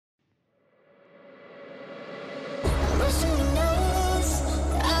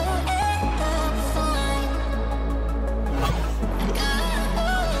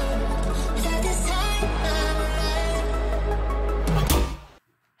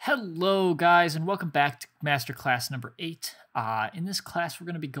Hello guys and welcome back to Masterclass number 8. In this class we're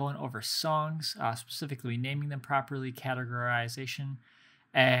going to be going over songs, specifically naming them properly, categorization,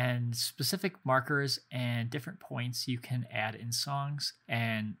 and specific markers and different points you can add in songs.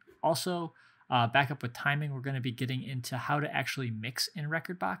 And also back up with timing, we're going to be getting into how to actually mix in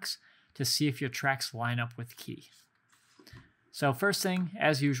Rekordbox to see if your tracks line up with key. So first thing,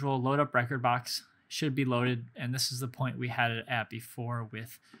 as usual, load up Rekordbox. Should be loaded, and this is the point we had it at before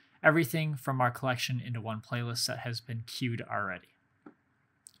with everything from our collection into one playlist that has been queued already.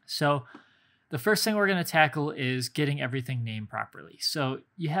 So the first thing we're going to tackle is getting everything named properly. So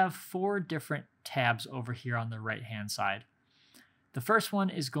you have 4 different tabs over here on the right hand side. The first one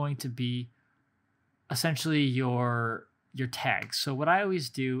is going to be essentially your tags. So what I always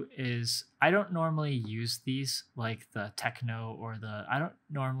do is I don't normally use these like the techno or I don't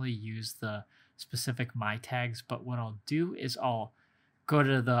normally use the specific my tags, but what I'll do is I'll go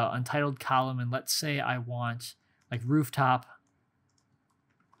to the Untitled column, and let's say I want like rooftop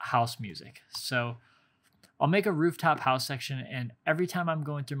house music. So I'll make a rooftop house section, and every time I'm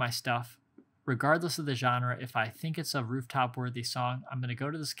going through my stuff, regardless of the genre, if I think it's a rooftop worthy song, I'm going to go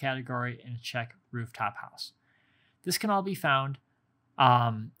to this category and check rooftop house. This can all be found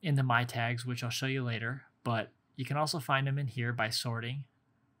in the my tags, which I'll show you later, but you can also find them in here by sorting.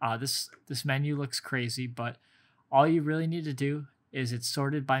 This menu looks crazy, but all you really need to do is it's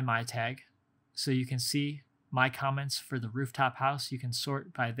sorted by my tag. So you can see my comments for the rooftop house. You can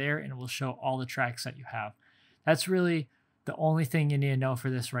sort by there and it will show all the tracks that you have. That's really the only thing you need to know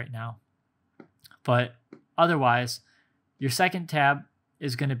for this right now. But otherwise, your second tab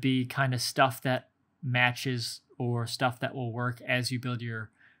is going to be kind of stuff that matches or stuff that will work as you build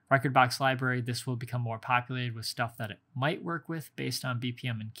your Rekordbox library. This will become more populated with stuff that it might work with based on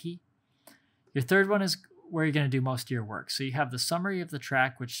BPM and key. Your third one is where you're going to do most of your work. So you have the summary of the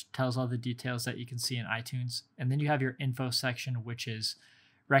track, which tells all the details that you can see in iTunes. And then you have your info section, which is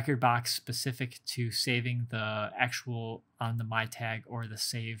Rekordbox specific to saving the actual on the my tag or the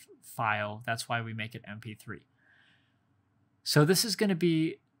save file. That's why we make it MP3. So this is going to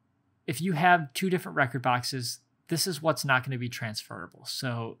be, if you have 2 different Rekordboxes, this is what's not going to be transferable.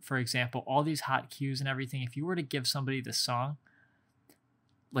 So for example, all these hot cues and everything, if you were to give somebody this song,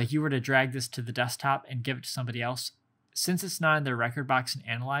 like you were to drag this to the desktop and give it to somebody else, since it's not in their Rekordbox and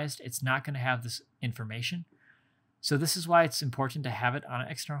analyzed, it's not going to have this information. So this is why it's important to have it on an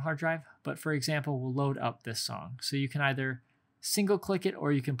external hard drive. But for example, we'll load up this song. So you can either single click it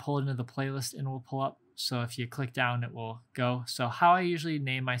or you can pull it into the playlist and it will pull up. So if you click down, it will go. So how I usually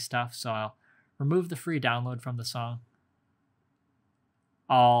name my stuff, so I'll remove the free download from the song.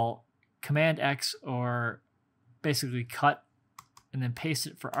 I'll Command X or basically cut and then paste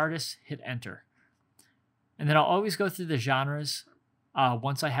it for artists, hit enter. And then I'll always go through the genres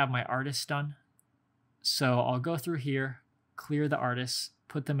once I have my artists done. So I'll go through here, clear the artists,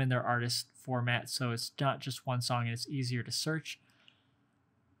 put them in their artist format so it's not just one song and it's easier to search.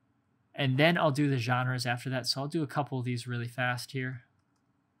 And then I'll do the genres after that. So I'll do a couple of these really fast here.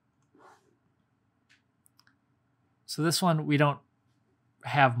 So this one, we don't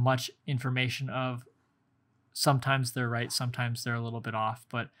have much information of. Sometimes they're right, sometimes they're a little bit off,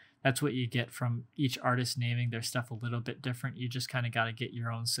 but that's what you get from each artist naming their stuff a little bit different. You just kind of got to get your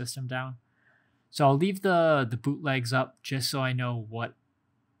own system down. So I'll leave the bootlegs up just so I know what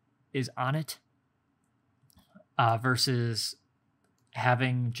is on it versus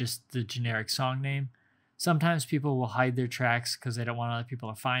having just the generic song name. Sometimes people will hide their tracks because they don't want other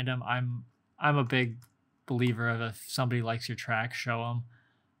people to find them. I'm a big believer of if somebody likes your track, show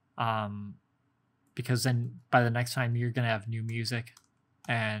them, because then by the next time you're going to have new music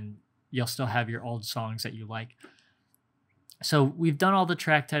and you'll still have your old songs that you like. So we've done all the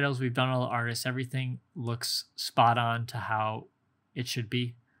track titles, we've done all the artists, everything looks spot on to how it should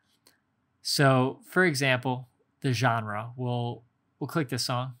be. So for example, the genre, we'll click this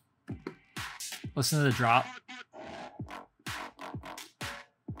song, listen to the drop.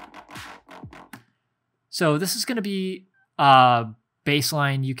 So this is going to be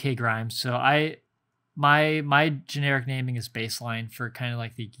baseline UK grime. So my generic naming is baseline for kind of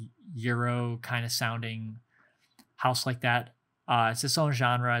like the Euro kind of sounding house like that. It's its own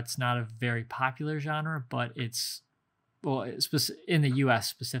genre. It's not a very popular genre, but it's in the US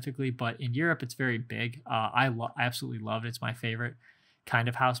specifically, but in Europe it's very big. I absolutely love it. It's my favorite kind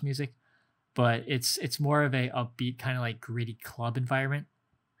of house music, but it's more of a upbeat kind of like gritty club environment.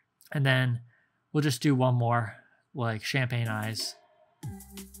 And then we'll just do one more, like Champagne Eyes.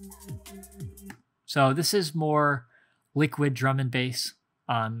 So this is more liquid drum and bass.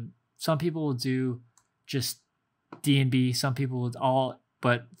 Some people will do just D&B. Some people will all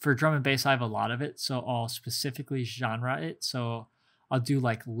but for drum and bass, I have a lot of it. So I'll specifically genre it. So I'll do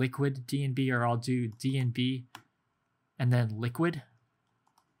like liquid D&B, or I'll do D&B and then liquid.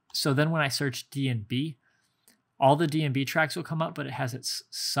 So then when I search D&B, all the D&B tracks will come up, but it has its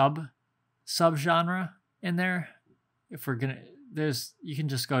subgenre in there. If we're gonna, you can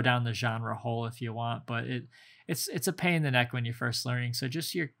just go down the genre hole if you want, but it's a pain in the neck when you're first learning. So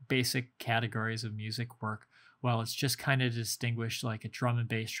just your basic categories of music work well. It's just kind of distinguished like a drum and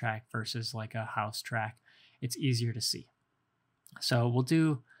bass track versus like a house track. It's easier to see. So we'll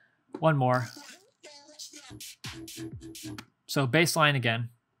do one more. So bass line again.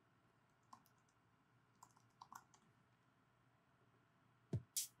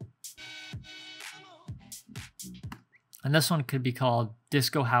 And this one could be called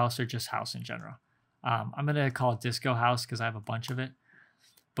disco house or just house in general. I'm going to call it disco house because I have a bunch of it.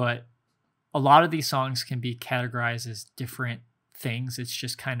 But a lot of these songs can be categorized as different things. It's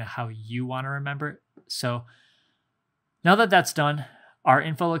just kind of how you want to remember it. So now that that's done, our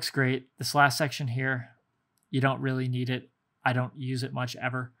info looks great. This last section here, you don't really need it. I don't use it much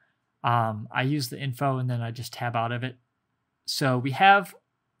ever. I use the info and then I just tab out of it. So we have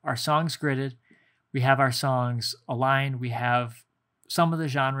our songs gridded. We have our songs aligned. We have some of the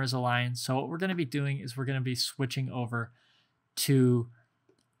genres aligned. So what we're going to be doing is we're going to be switching over to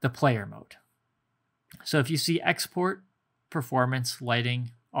the player mode. So if you see export, performance,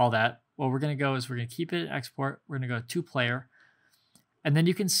 lighting, all that, what we're going to go is we're going to keep it in export. We're going to go to player. And then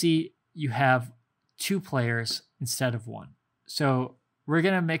you can see you have 2 players instead of 1. So we're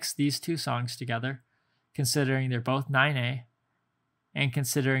going to mix these 2 songs together, considering they're both 9A and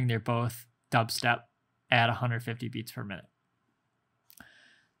considering they're both dubstep at 150 beats per minute.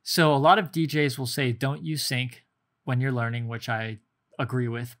 So a lot of DJs will say don't use sync when you're learning, which I agree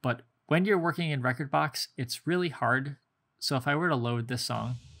with, but when you're working in Rekordbox, it's really hard. So if I were to load this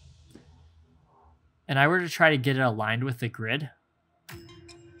song and I were to try to get it aligned with the grid,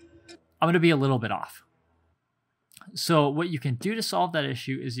 I'm going to be a little bit off. So what you can do to solve that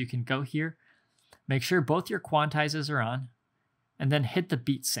issue is you can go here, make sure both your quantizers are on, and then hit the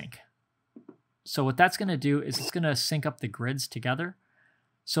beat sync. So what that's going to do is it's going to sync up the grids together.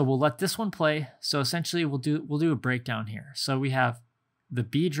 So we'll let this one play. So essentially we'll do a breakdown here. So we have the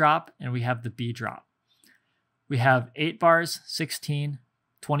B drop and we have the B drop. We have 8 bars, 16,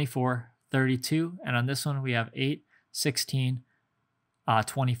 24, 32. And on this one we have 8, 16,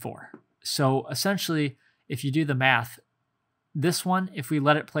 24. So essentially if you do the math, this one, if we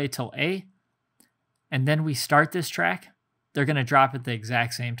let it play till A and then we start this track, they're going to drop at the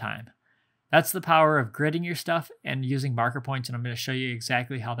exact same time. That's the power of gridding your stuff and using marker points, and I'm going to show you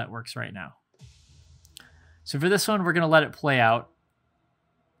exactly how that works right now. So for this one, we're going to let it play out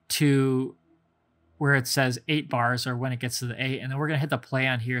to where it says 8 bars or when it gets to the 8, and then we're going to hit the play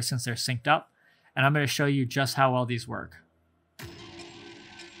on here since they're synced up, and I'm going to show you just how well these work.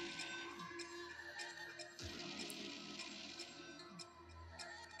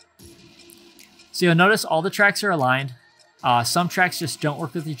 So you'll notice all the tracks are aligned. Some tracks just don't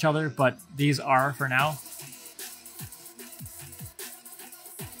work with each other, but these are for now.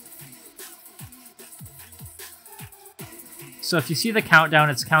 So if you see the countdown,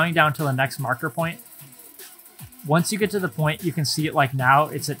 it's counting down to the next marker point. Once you get to the point, you can see it like now,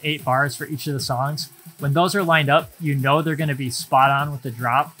 it's at 8 bars for each of the songs. When those are lined up, you know they're going to be spot on with the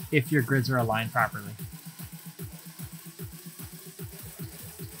drop if your grids are aligned properly.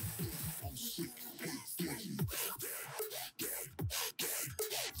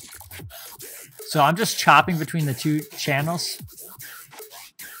 So I'm just chopping between the 2 channels.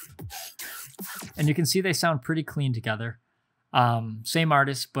 And you can see they sound pretty clean together. Same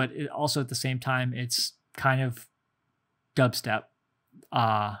artist, but also at the same time, it's kind of dubstep.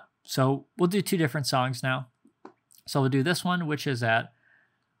 So we'll do 2 different songs now. So we'll do this one, which is at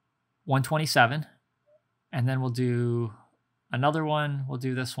 127. And then we'll do another one. We'll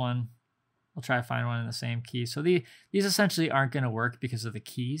do this one. We'll try to find one in the same key. So these essentially aren't going to work because of the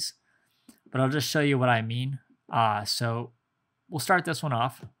keys. But I'll just show you what I mean. So we'll start this one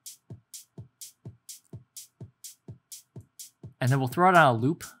off. And then we'll throw it on a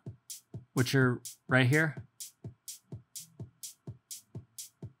loop, which are right here.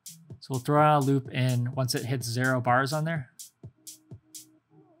 So we'll throw it on a loop in once it hits 0 bars on there.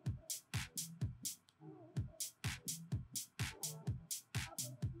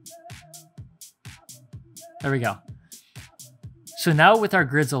 There we go. So now with our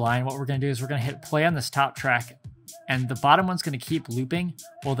grids aligned, what we're going to do is we're going to hit play on this top track, and the bottom one's going to keep looping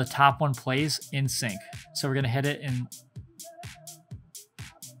while the top one plays in sync. So we're going to hit it in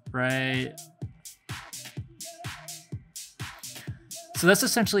right. So that's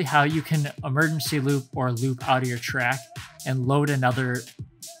essentially how you can emergency loop or loop out of your track and load another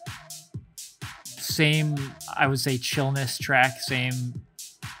same, I would say, chillness track, same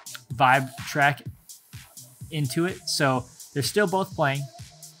vibe track into it. So they're still both playing.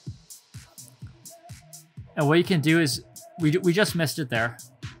 And what you can do is, we just missed it there,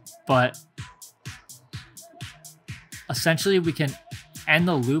 but essentially we can end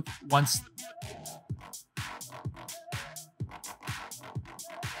the loop once.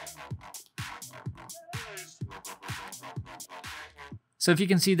 So if you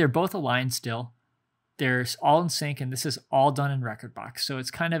can see, they're both aligned still. They're all in sync, and this is all done in Rekordbox. So it's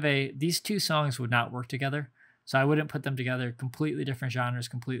kind of these two songs would not work together. So I wouldn't put them together. Completely different genres,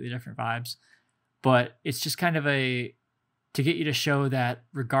 completely different vibes. But it's just kind of to get you to show that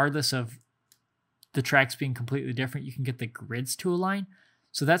regardless of the tracks being completely different, you can get the grids to align.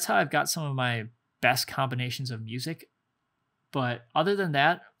 So that's how I've got some of my best combinations of music. But other than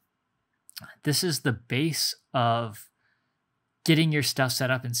that, this is the base of getting your stuff set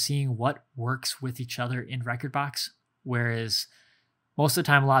up and seeing what works with each other in Rekordbox. Whereas most of the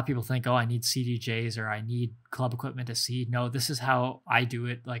time, a lot of people think, oh, I need CDJs or I need club equipment to seed. No, this is how I do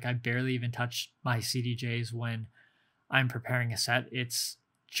it. Like, I barely even touch my CDJs when I'm preparing a set. It's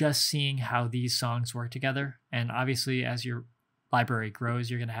just seeing how these songs work together. And obviously, as your library grows,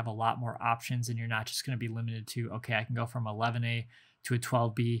 you're going to have a lot more options, and you're not just going to be limited to, okay, I can go from 11A to a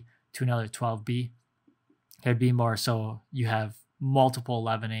 12B to another 12B. It'd be more so you have multiple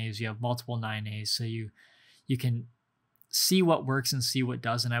 11As, you have multiple 9As, so you can see what works and see what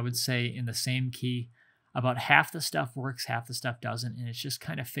doesn't. I would say in the same key, about half the stuff works, half the stuff doesn't, and it's just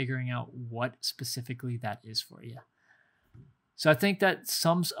kind of figuring out what specifically that is for you. So I think that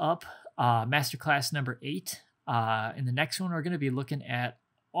sums up Masterclass number 8. In the next one, we're going to be looking at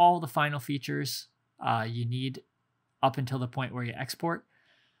all the final features you need up until the point where you export.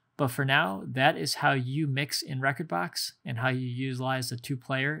 But for now, that is how you mix in Rekordbox and how you utilize the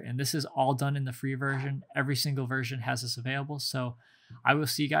 2-player. And this is all done in the free version. Every single version has this available. So I will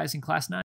see you guys in class 9.